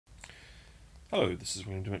Hello, this is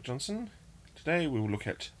Dymock-Johnson. Today we will look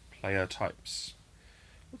at player types.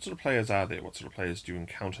 What sort of players are there? What sort of players do you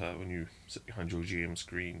encounter when you sit behind your GM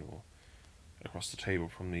screen or across the table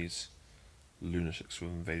from these lunatics who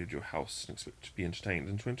have invaded your house and expect to be entertained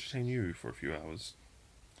and to entertain you for a few hours?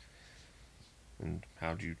 And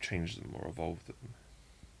how do you change them or evolve them?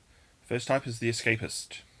 First type is the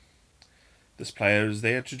escapist. This player is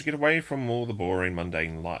there to get away from all the boring,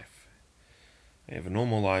 mundane life. They have a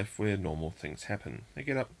normal life where normal things happen. They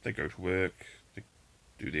get up, they go to work, they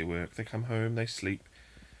do their work, they come home, they sleep,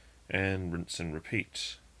 and rinse and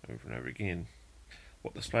repeat over and over again.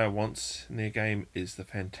 What this player wants in their game is the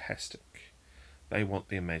fantastic. They want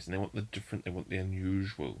the amazing, they want the different, they want the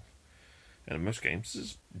unusual. And in most games, this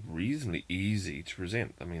is reasonably easy to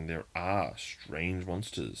present. I mean, there are strange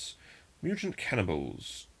monsters, mutant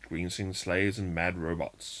cannibals, green scene slaves, and mad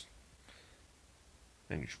robots.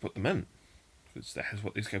 And you should put them in, because that is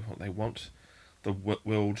what these games want. They want the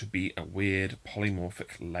world to be a weird,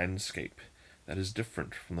 polymorphic landscape that is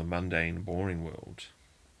different from the mundane, boring world.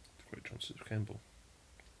 To quote John Campbell.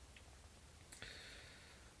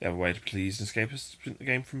 The other way to please an escapist is to prevent the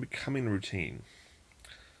game from becoming a routine.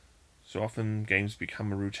 So often games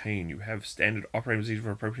become a routine. You have standard operating procedure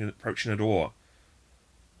for approaching a door.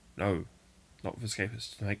 No, not with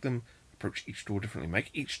escapists. Make them approach each door differently. Make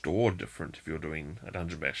each door different if you're doing a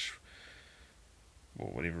dungeon bash. For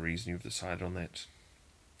whatever reason you've decided on that.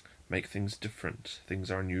 Make things different. Things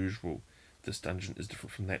are unusual. This dungeon is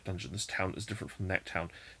different from that dungeon. This town is different from that town.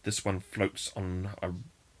 This one floats on a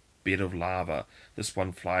bed of lava. This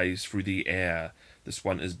one flies through the air. This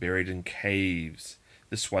one is buried in caves.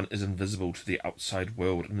 This one is invisible to the outside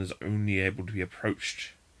world and is only able to be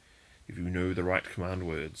approached if you know the right command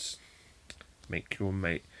words. Make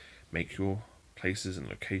your places and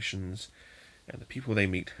locations and the people they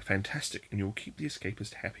meet fantastic, and you'll keep the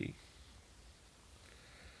escapist happy.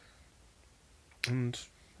 And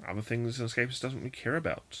other things an escapist doesn't really care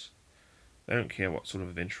about. They don't care what sort of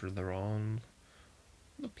adventure they're on.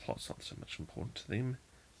 The plot's not so much important to them.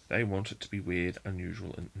 They want it to be weird,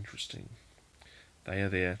 unusual, and interesting. They are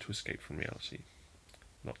there to escape from reality,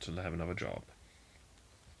 not to have another job.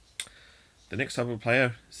 The next type of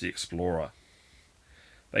player is the explorer.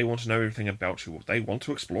 They want to know everything about you. They want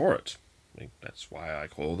to explore it. That's why I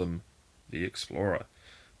call them the explorer.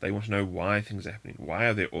 They want to know why things are happening. Why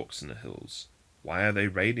are there orcs in the hills? Why are they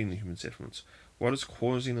raiding the human settlements? What is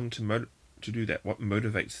causing them to do that? What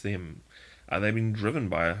motivates them? Are they being driven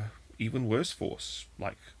by an even worse force,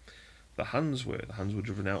 like the Huns were? The Huns were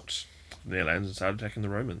driven out from their lands and started attacking the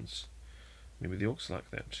Romans. Maybe the orcs are like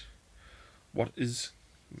that. What is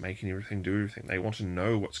making everything do everything? They want to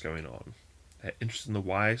know what's going on. They're interested in the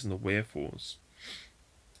whys and the wherefores.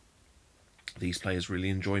 These players really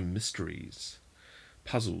enjoy mysteries,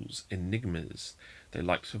 puzzles, enigmas. They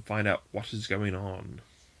like to find out what is going on.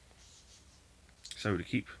 So to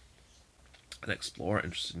keep an explorer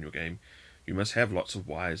interested in your game, you must have lots of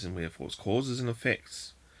whys and wherefores, causes and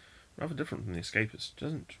effects. Rather different from the escapist.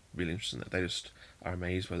 Doesn't really interest in that. They just are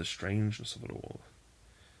amazed by the strangeness of it all.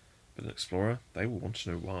 But an explorer, they will want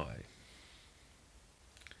to know why.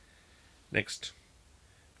 Next,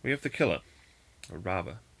 we have the killer, or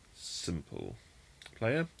rather simple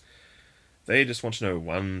player. They just want to know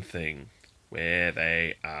one thing: where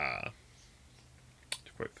they are.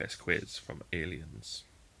 To quote Vasquez from Aliens.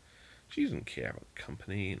 She didn't care about the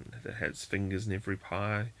company and that it has fingers in every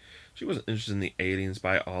pie. She wasn't interested in the aliens'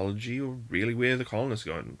 biology or really where the colonists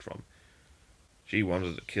are going from. She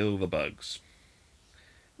wanted to kill the bugs.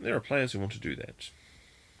 And there are players who want to do that.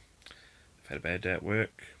 They've had a bad day at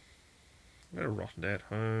work. They've had a rotten day at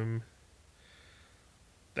home.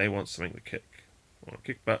 They want something to kick. They want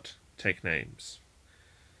to kick butt, take names.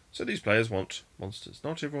 So these players want monsters.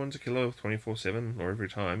 Not everyone's a killer 24/7 or every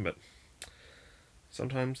time, but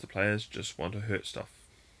sometimes the players just want to hurt stuff.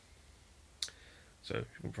 So if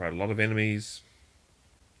you can provide a lot of enemies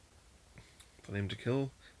for them to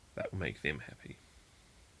kill, that will make them happy.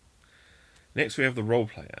 Next we have the role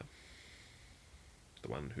player. The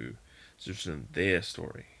one who is interested in their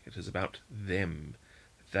story. It is about them.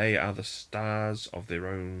 They are the stars of their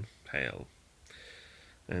own tale.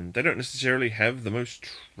 And they don't necessarily have the most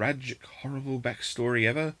tragic, horrible backstory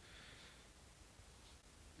ever.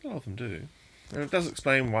 A lot of them do. And it does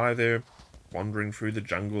explain why they're wandering through the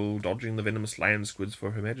jungle, dodging the venomous land squids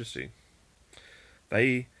for Her Majesty.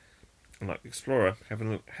 They, unlike the explorer,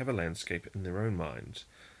 have a landscape in their own mind.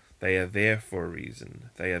 They are there for a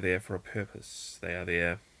reason. They are there for a purpose. They are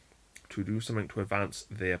there to do something to advance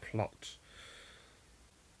their plot.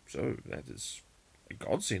 So that is a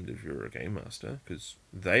godsend if you're a game master, because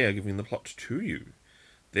they are giving the plot to you.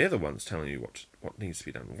 They're the ones telling you what needs to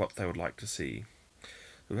be done, what they would like to see.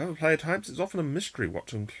 With other player types, it's often a mystery what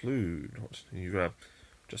to include. You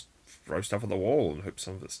just throw stuff at the wall and hope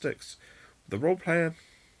some of it sticks. The role player,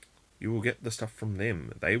 you will get the stuff from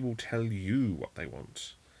them. They will tell you what they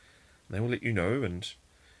want. They will let you know, and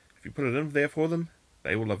if you put it in there for them,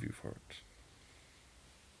 they will love you for it.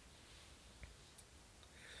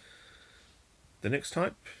 The next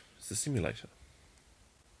type is the simulator.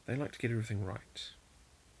 They like to get everything right.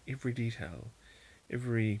 Every detail,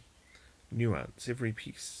 every nuance, every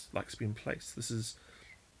piece likes to be in place. This is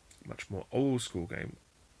much more old school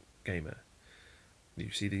gamer. You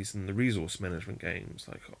see these in the resource management games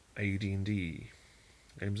like AD&D,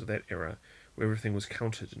 games of that era, where everything was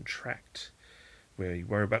counted and tracked, where you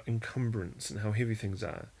worry about encumbrance and how heavy things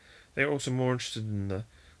are. They're also more interested in the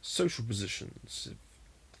social positions. If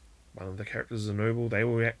one of the characters is a noble, they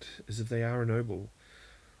will react as if they are a noble.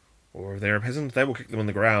 Or if they're a peasant, they will kick them on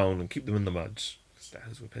the ground and keep them in the mud, because that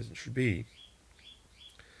is what peasants should be.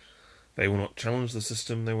 They will not challenge the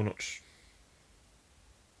system, they will not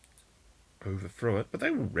overthrow it, but they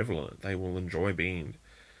will revel in it. They will enjoy being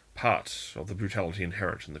part of the brutality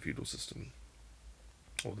inherent in the feudal system,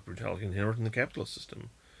 or the brutality inherent in the capitalist system,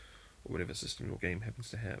 or whatever system your game happens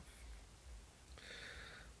to have.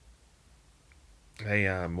 They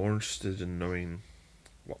are more interested in knowing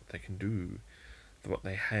what they can do, what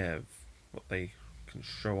they have, what they can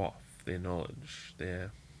show off, their knowledge,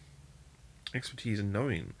 their expertise in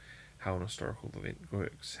knowing how an historical event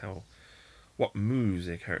works, what moves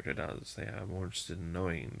their character does. They are more interested in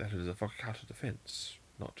knowing that it is a Fokakata defense,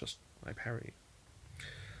 not just my parry.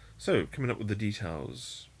 So, coming up with the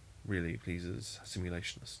details really pleases a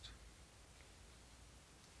simulationist.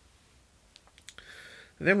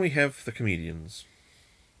 And then we have the comedians.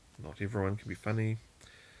 Not everyone can be funny,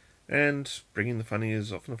 and bringing the funny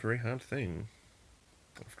is often a very hard thing.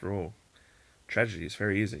 After all, tragedy is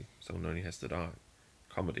very easy. Someone only has to die.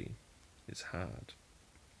 Comedy is hard.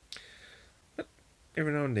 But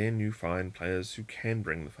every now and then you find players who can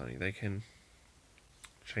bring the funny. They can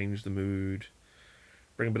change the mood,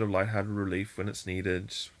 bring a bit of lighthearted relief when it's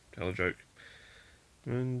needed, tell a joke.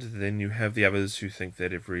 And then you have the others who think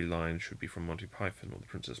that every line should be from Monty Python or The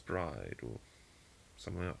Princess Bride or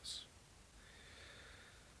someone else.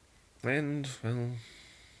 And, well,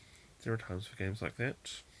 there are times for games like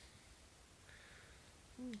that.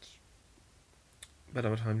 But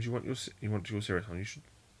other times you want your serious time. You should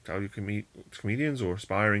tell your comedians or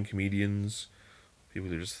aspiring comedians, people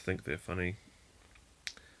who just think they're funny,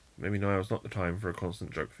 maybe now is not the time for a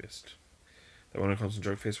constant joke fest. If they want a constant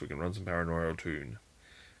joke fest, we can run some Paranoia Tune,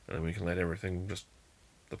 and then we can let everything just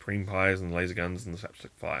the cream pies and laser guns and the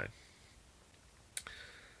slapstick fly.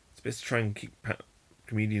 It's best to try and keep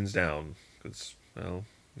comedians down, because, well,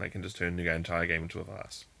 they can just turn your entire game into a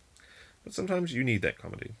farce. But sometimes you need that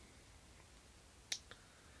comedy.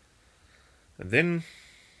 And then,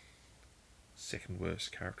 second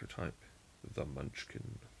worst character type, the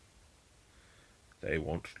Munchkin. They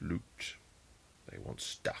want loot. They want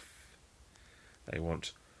stuff. They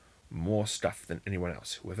want more stuff than anyone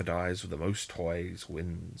else. Whoever dies with the most toys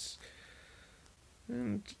wins.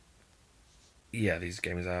 And yeah, these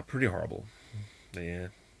games are pretty horrible.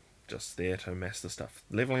 They're just there to amass the stuff.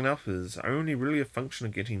 Leveling up is only really a function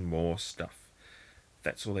of getting more stuff.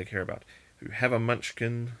 That's all they care about. If you have a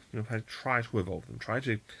Munchkin, try to evolve them. Try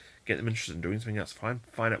to get them interested in doing something else. Find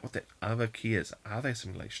out what that other key is. Are they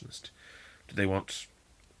simulationist? Do they want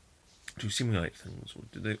to simulate things?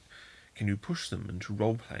 Or can you push them into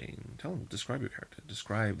role-playing? Tell them, describe your character.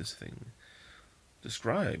 Describe this thing.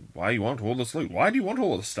 Describe why you want all this loot. Why do you want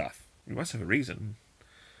all this stuff? You must have a reason.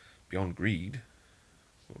 Beyond greed.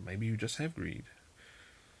 Or maybe you just have greed.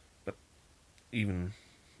 But even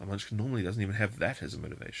a Munchkin normally doesn't even have that as a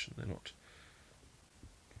motivation. They're not.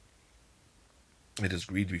 It is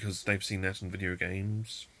greed because they've seen that in video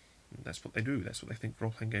games. That's what they do. That's what they think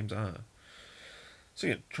role-playing games are. So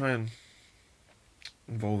yeah, try and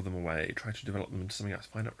involve them away. Try to develop them into something else.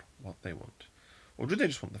 Find out what they want. Or do they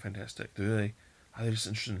just want the fantastic? Are they just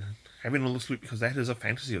interested in having all this loot because that is a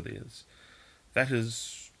fantasy of theirs? That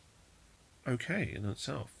is okay in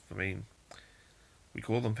itself. I mean, we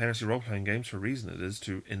call them fantasy role-playing games for a reason. It is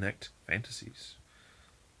to enact fantasies.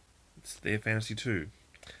 It's their fantasy too.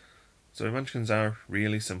 So Munchkins are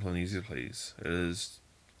really simple and easy to please. It is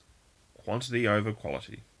quantity over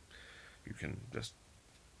quality. You can just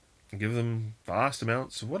give them vast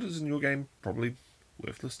amounts of what is in your game, probably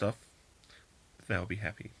worthless stuff. They'll be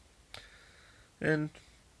happy. And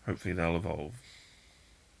hopefully they'll evolve.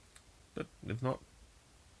 But if not,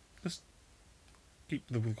 keep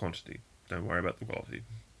them with quantity. Don't worry about the quality.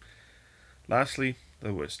 Lastly,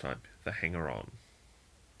 the worst type, the hanger-on.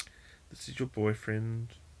 This is your boyfriend,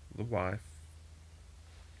 the wife,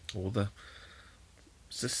 or the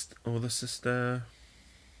sister, or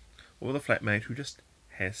the flatmate who just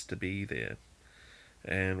has to be there.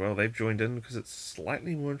 And, well, they've joined in because it's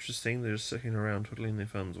slightly more interesting than just sitting around twiddling their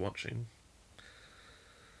thumbs watching.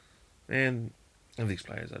 And these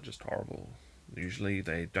players are just horrible. Usually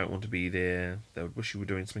they don't want to be there, they would wish you were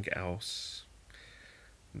doing something else.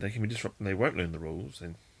 They can be disruptive, they won't learn the rules,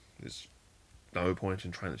 and there's no point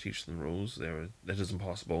in trying to teach them rules. That is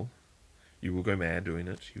impossible. You will go mad doing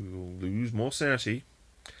it. You will lose more sanity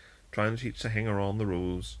trying to teach the hanger-on the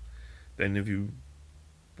rules than if you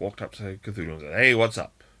walked up to Cthulhu and said, "Hey, what's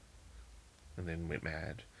up?" and then went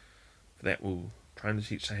mad. Trying to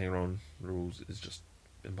teach the hanger-on rules is just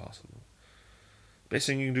impossible. Best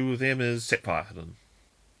thing you can do with them is set fire to them.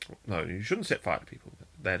 No, you shouldn't set fire to people.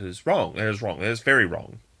 That is wrong. That is wrong. That is very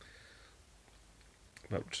wrong.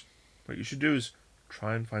 But what you should do is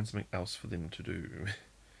try and find something else for them to do.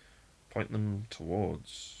 Point them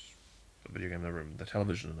towards the video game in the room, the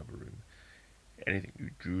television in another room. Anything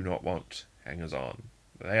you do not want hangers on.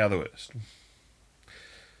 They are the worst.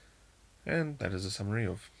 And that is a summary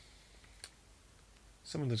of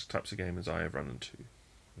some of the types of gamers I have run into.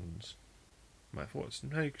 And my thoughts.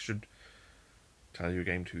 And how you should tell your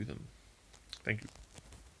game to them. Thank you.